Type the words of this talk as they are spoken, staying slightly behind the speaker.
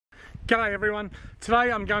G'day everyone.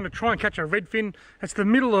 Today I'm going to try and catch a redfin. It's the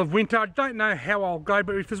middle of winter. I don't know how I'll go,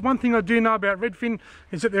 but if there's one thing I do know about redfin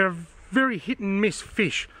is that they're a very hit and miss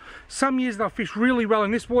fish. Some years they'll fish really well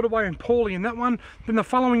in this waterway and poorly in that one. Then the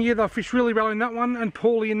following year they'll fish really well in that one and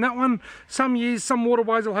poorly in that one. Some years, some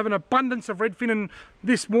waterways will have an abundance of redfin, and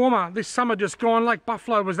this summer just gone, Lake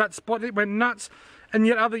Buffalo was that spot, it went nuts. And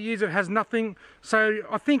yet other years it has nothing. So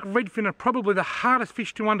I think redfin are probably the hardest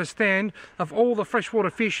fish to understand of all the freshwater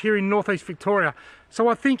fish here in northeast Victoria. So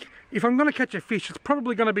I think if I'm going to catch a fish, it's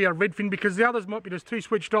probably going to be a redfin, because the others might be just too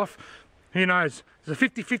switched off. Who knows? There's a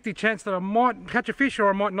 50-50 chance that I might catch a fish or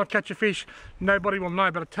I might not catch a fish. Nobody will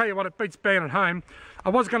know, but I tell you what, it beats being at home. I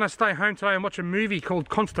was going to stay home today and watch a movie called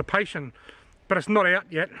Constipation, but it's not out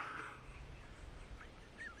yet.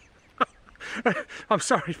 I'm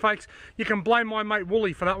sorry folks, you can blame my mate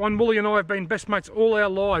Wooly for that one. Wooly and I have been best mates all our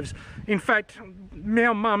lives. In fact,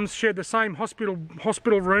 our mums shared the same hospital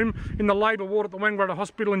room in the labour ward at the Wangaratta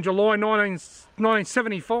Hospital in July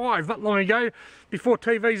 1975, that long ago, before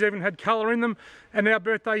TVs even had colour in them. And our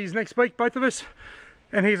birthday is next week, both of us.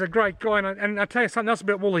 And he's a great guy, and I'll tell you something else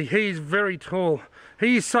about Wooly. He's very tall.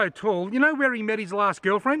 He is so tall. You know where he met his last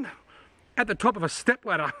girlfriend? At the top of a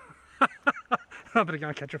stepladder. I better go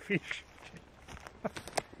and catch a fish.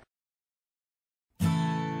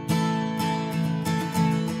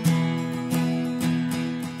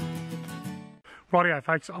 Rightio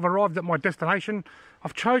folks, I've arrived at my destination.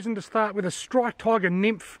 I've chosen to start with a striped tiger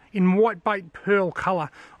nymph in white bait pearl colour.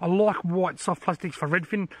 I like white soft plastics for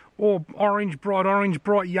redfin, or orange,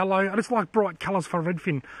 bright yellow. I just like bright colours for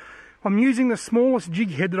redfin. I'm using the smallest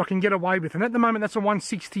jig head that I can get away with, and at the moment that's a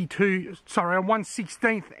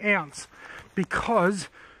 1/16th ounce, because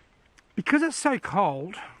it's so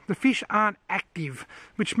cold, the fish aren't active,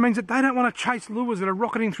 which means that they don't want to chase lures that are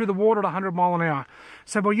rocketing through the water at 100 mile an hour.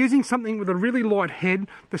 So by using something with a really light head,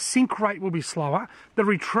 the sink rate will be slower, the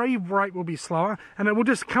retrieve rate will be slower, and it will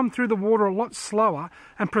just come through the water a lot slower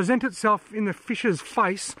and present itself in the fish's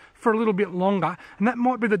face for a little bit longer. And that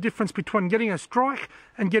might be the difference between getting a strike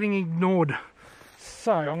and getting ignored.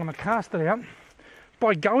 So I'm going to cast it out.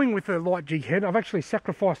 By going with the light jig head, I've actually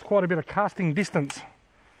sacrificed quite a bit of casting distance.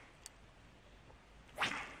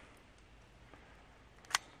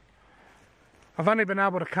 I've only been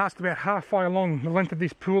able to cast about halfway along the length of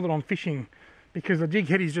this pool that I'm fishing, because the jig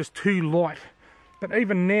head is just too light. But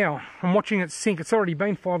even now, I'm watching it sink. It's already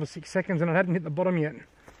been 5 or 6 seconds and it hadn't hit the bottom yet.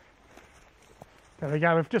 There we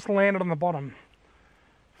go, we've just landed on the bottom.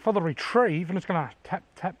 For the retrieve, I'm just going to tap,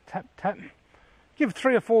 tap, tap, tap. Give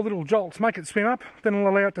 3 or 4 little jolts, make it swim up, then I'll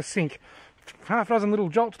allow it to sink. Half a dozen little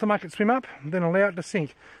jolts to make it swim up, then allow it to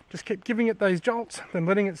sink. Just keep giving it those jolts, then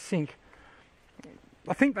letting it sink.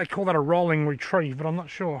 I think they call that a rolling retrieve, but I'm not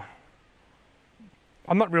sure.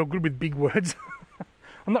 I'm not real good with big words.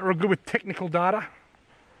 I'm not real good with technical data.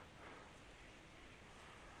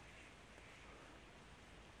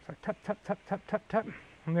 So tap, tap, tap, tap, tap, tap,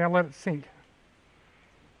 and now let it sink.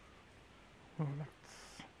 Oh,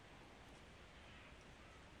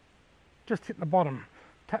 just hit the bottom.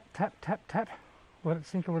 Tap, tap, tap, tap, let it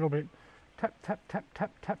sink a little bit. Tap, tap, tap, tap,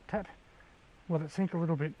 tap, tap, let it sink a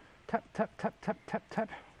little bit. Tap, tap, tap, tap, tap, tap,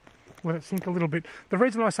 let it sink a little bit. The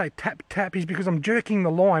reason I say tap, tap is because I'm jerking the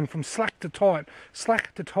line from slack to tight.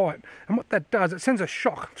 And what that does, it sends a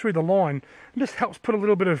shock through the line and just helps put a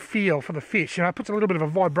little bit of feel for the fish. You know, it puts a little bit of a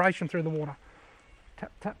vibration through the water.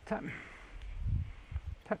 Tap, tap, tap.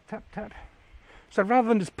 Tap, tap, tap. So rather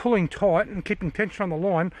than just pulling tight and keeping tension on the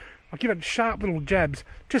line, I give it sharp little jabs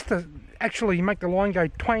just to actually make the line go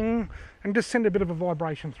twang and just send a bit of a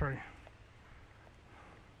vibration through.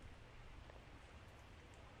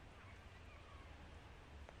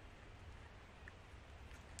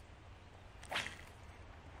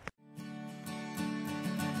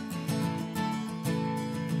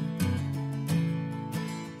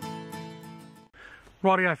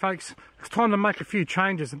 Rightio folks, it's time to make a few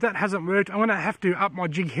changes. If that hasn't worked, I'm going to have to up my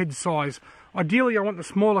jig head size. Ideally I want the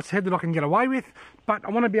smallest head that I can get away with, but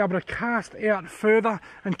I want to be able to cast out further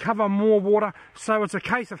and cover more water, so it's a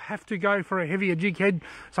case of have to go for a heavier jig head.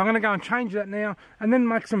 So I'm going to go and change that now, and then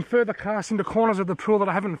make some further casts into corners of the pool that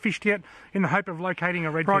I haven't fished yet, in the hope of locating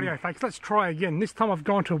a redfin. Rightio folks, let's try again. This time I've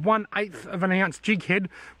gone to 1/8 of an ounce jig head,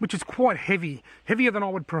 which is quite heavy, heavier than I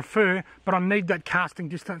would prefer, but I need that casting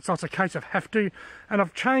distance, so it's a case of have to. And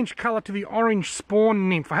I've changed colour to the orange spawn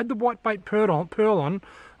nymph. I had the white bait pearl on.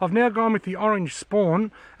 I've now gone with the orange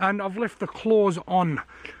spawn, and I've left the claws on.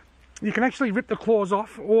 You can actually rip the claws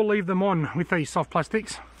off or leave them on with these soft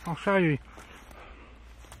plastics. I'll show you.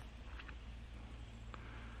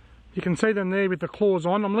 You can see them there with the claws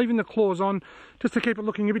on. I'm leaving the claws on just to keep it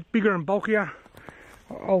looking a bit bigger and bulkier.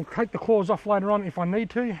 I'll take the claws off later on if I need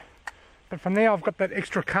to, but for now I've got that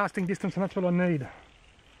extra casting distance and that's what I need.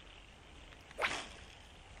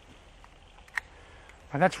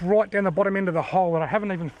 And that's right down the bottom end of the hole that I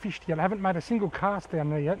haven't even fished yet. I haven't made a single cast down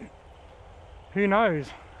there yet. Who knows?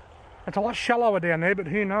 It's a lot shallower down there, but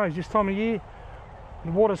who knows? This time of year,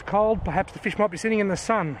 the water's cold, perhaps the fish might be sitting in the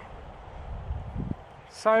sun.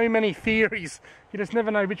 So many theories, you just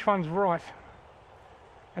never know which one's right.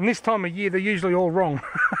 And this time of year, they're usually all wrong.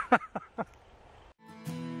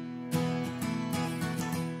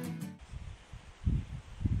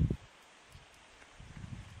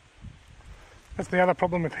 That's the other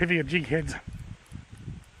problem with heavier jig heads.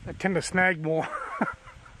 They tend to snag more.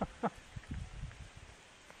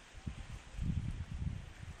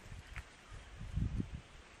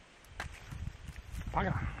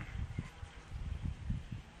 Bugger.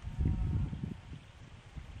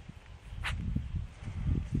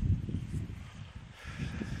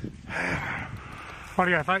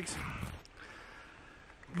 Rightio folks,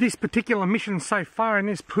 this particular mission so far in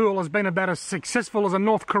this pool has been about as successful as a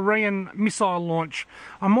North Korean missile launch.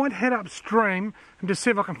 I might head upstream and just see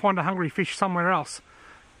if I can find a hungry fish somewhere else.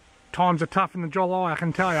 Times are tough in the July, I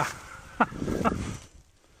can tell you.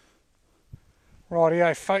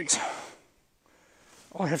 Rightio folks,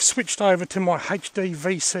 I have switched over to my HD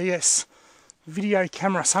VCS video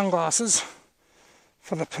camera sunglasses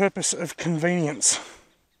for the purpose of convenience.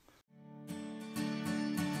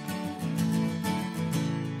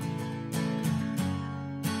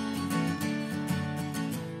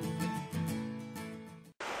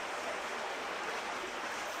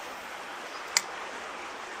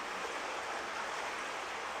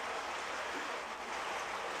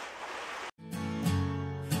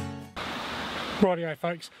 Rightio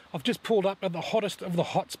folks, I've just pulled up at the hottest of the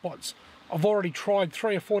hot spots. I've already tried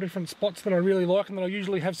 3 or 4 different spots that I really like and that I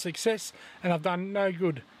usually have success, and I've done no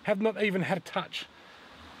good. Have not even had a touch.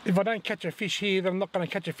 If I don't catch a fish here, then I'm not going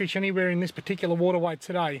to catch a fish anywhere in this particular waterway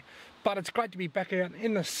today. But it's great to be back out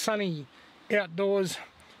in the sunny outdoors,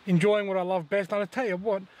 enjoying what I love best. And I tell you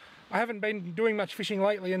what, I haven't been doing much fishing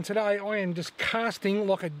lately, and today I am just casting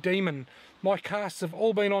like a demon. My casts have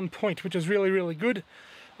all been on point, which is really, really good.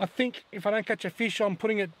 I think if I don't catch a fish, I'm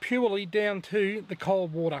putting it purely down to the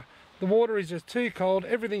cold water. The water is just too cold,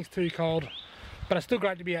 everything's too cold, but it's still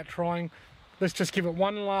great to be out trying. Let's just give it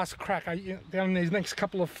one last crack down these next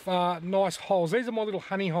couple of nice holes. These are my little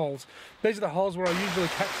honey holes. These are the holes where I usually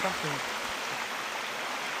catch something.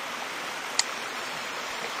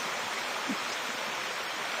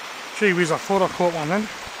 Gee whiz, I thought I caught one then.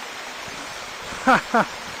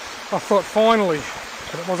 I thought finally,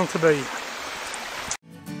 but it wasn't to be.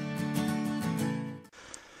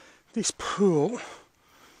 This pool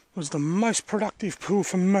was the most productive pool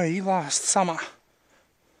for me last summer.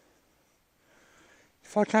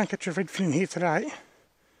 If I can't catch a redfin in here today,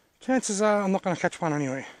 chances are I'm not going to catch one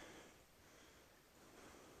anyway.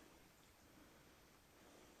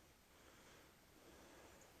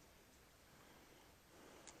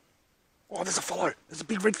 Oh, there's a follow. There's a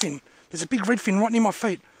big redfin. There's a big redfin right near my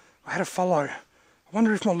feet. I had a follow. I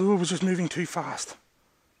wonder if my lure was just moving too fast.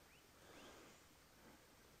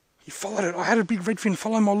 He followed it. I had a big redfin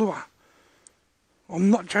follow my lure.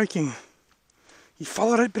 I'm not joking. He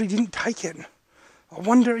followed it, but he didn't take it. I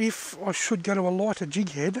wonder if I should go to a lighter jig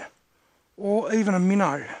head or even a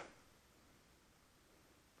minnow.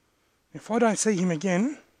 If I don't see him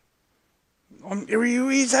again, here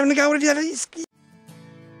he is having a go at it.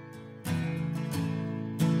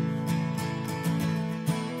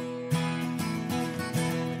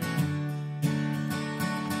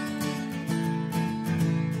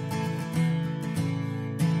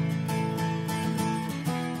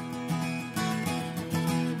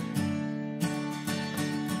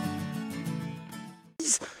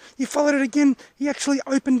 He followed it again. He actually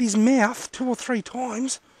opened his mouth 2 or 3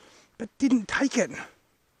 times, but didn't take it.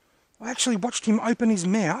 I actually watched him open his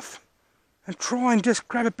mouth and try and just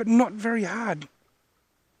grab it, but not very hard.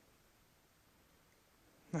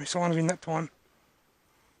 No sign of him that time.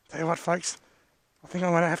 Tell you what folks, I think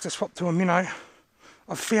I'm going to have to swap to a minnow.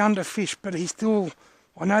 I've found a fish, but he's still,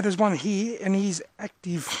 I know there's one here and he's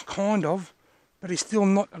active, kind of, but he's still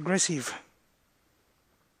not aggressive.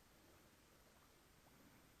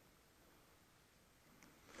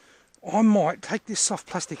 I might take this soft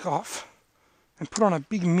plastic off and put on a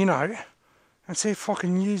big minnow and see if I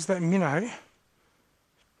can use that minnow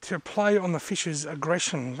to play on the fish's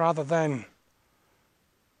aggression rather than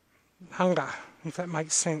hunger, if that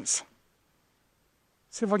makes sense.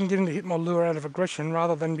 See if I can get him to hit my lure out of aggression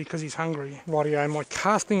rather than because he's hungry. Rightio, my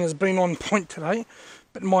casting has been on point today,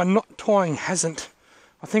 but my knot tying hasn't.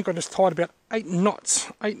 I think I just tied about 8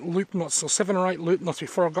 knots, 8 loop knots, or 7 or 8 loop knots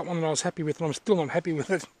before I got one that I was happy with, and I'm still not happy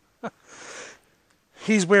with it.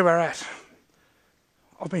 Here's where we're at.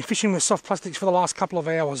 I've been fishing with soft plastics for the last couple of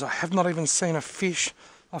hours. I have not even seen a fish.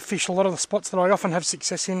 I've fished a lot of the spots that I often have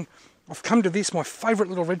success in. I've come to this, my favourite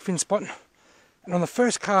little redfin spot, and on the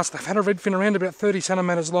first cast I've had a redfin around about 30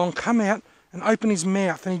 centimetres long come out and open his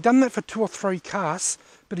mouth, and he'd done that for 2 or 3 casts,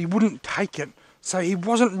 but he wouldn't take it. So he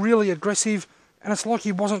wasn't really aggressive, and it's like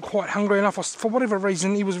he wasn't quite hungry enough, or for whatever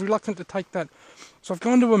reason he was reluctant to take that. So I've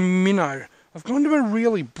gone to a minnow. I've gone to a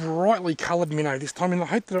really brightly coloured minnow this time in the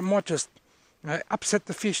hope that it might just upset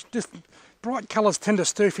the fish. Just bright colours tend to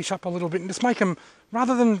stir fish up a little bit and just make them,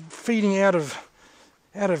 rather than feeding out of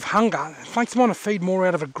hunger, it makes them want to feed more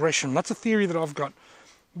out of aggression. That's a theory that I've got.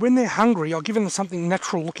 When they're hungry, I'll give them something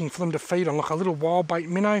natural looking for them to feed on, like a little wild bait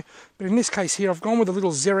minnow. But in this case here, I've gone with a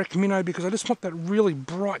little Xeric minnow because I just want that really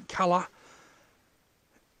bright colour.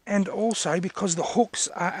 And also because the hooks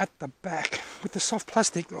are at the back. With the soft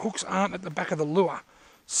plastic, the hooks aren't at the back of the lure.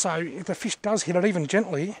 So if the fish does hit it even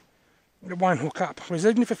gently, it won't hook up. Whereas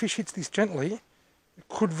even if a fish hits this gently, it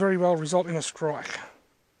could very well result in a strike.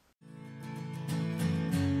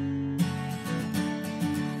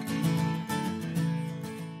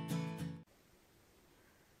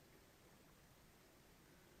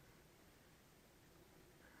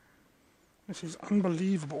 This is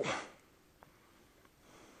unbelievable.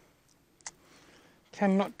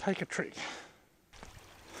 Cannot take a trick.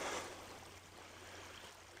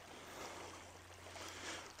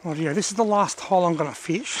 Well, yeah, this is the last hole I'm going to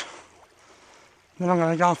fish. Then I'm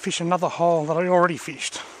going to go and fish another hole that I already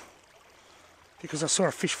fished, because I saw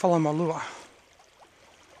a fish follow my lure.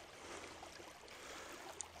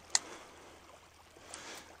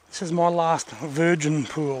 This is my last virgin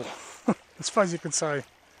pool, I suppose you could say.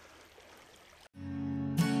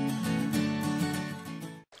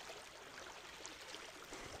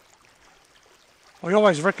 I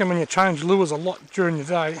always reckon when you change lures a lot during the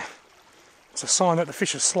day, it's a sign that the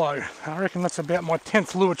fish is slow. I reckon that's about my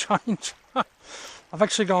 10th lure change. I've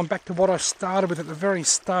actually gone back to what I started with at the very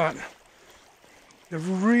start. The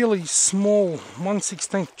really small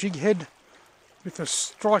 1/16 jig head with a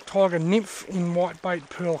striped tiger nymph in white bait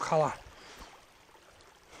pearl colour.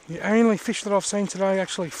 The only fish that I've seen today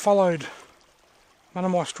actually followed one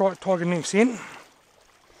of my striped tiger nymphs in,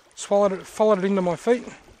 followed it into my feet.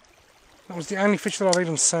 That was the only fish that I've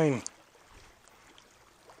even seen.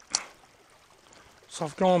 So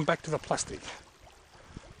I've gone back to the plastic.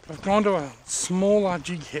 But I've gone to a smaller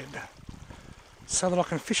jig head so that I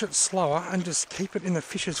can fish it slower and just keep it in the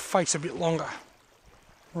fish's face a bit longer.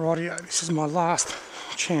 Rightio, this is my last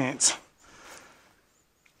chance.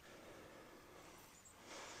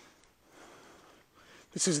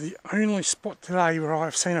 This is the only spot today where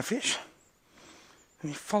I've seen a fish, and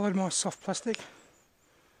he followed my soft plastic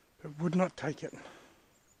but would not take it.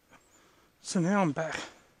 So now I'm back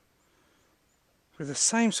with the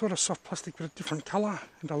same sort of soft plastic but a different colour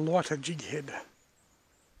and a lighter jig head.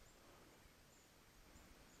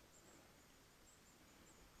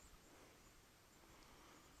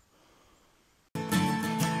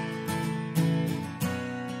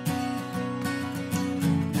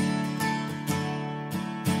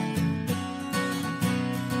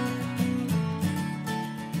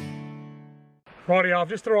 Righty, I've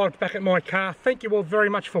just arrived back at my car. Thank you all very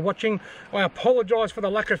much for watching. I apologise for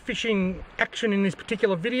the lack of fishing action in this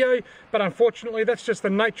particular video, but unfortunately that's just the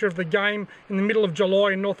nature of the game in the middle of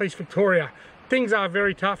July in northeast Victoria. Things are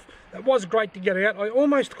very tough. It was great to get out. I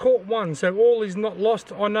almost caught one, so all is not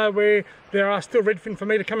lost. I know where there are still redfin for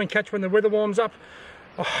me to come and catch when the weather warms up.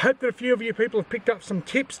 I hope that a few of you people have picked up some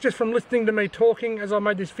tips just from listening to me talking as I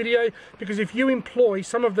made this video, because if you employ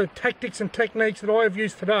some of the tactics and techniques that I have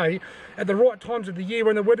used today at the right times of the year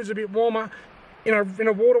when the weather's a bit warmer, in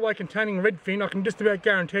a waterway containing redfin, I can just about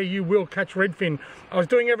guarantee you will catch redfin. I was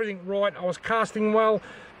doing everything right, I was casting well,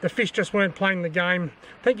 the fish just weren't playing the game.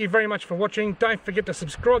 Thank you very much for watching. Don't forget to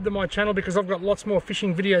subscribe to my channel because I've got lots more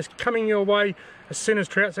fishing videos coming your way as soon as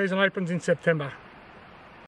trout season opens in September.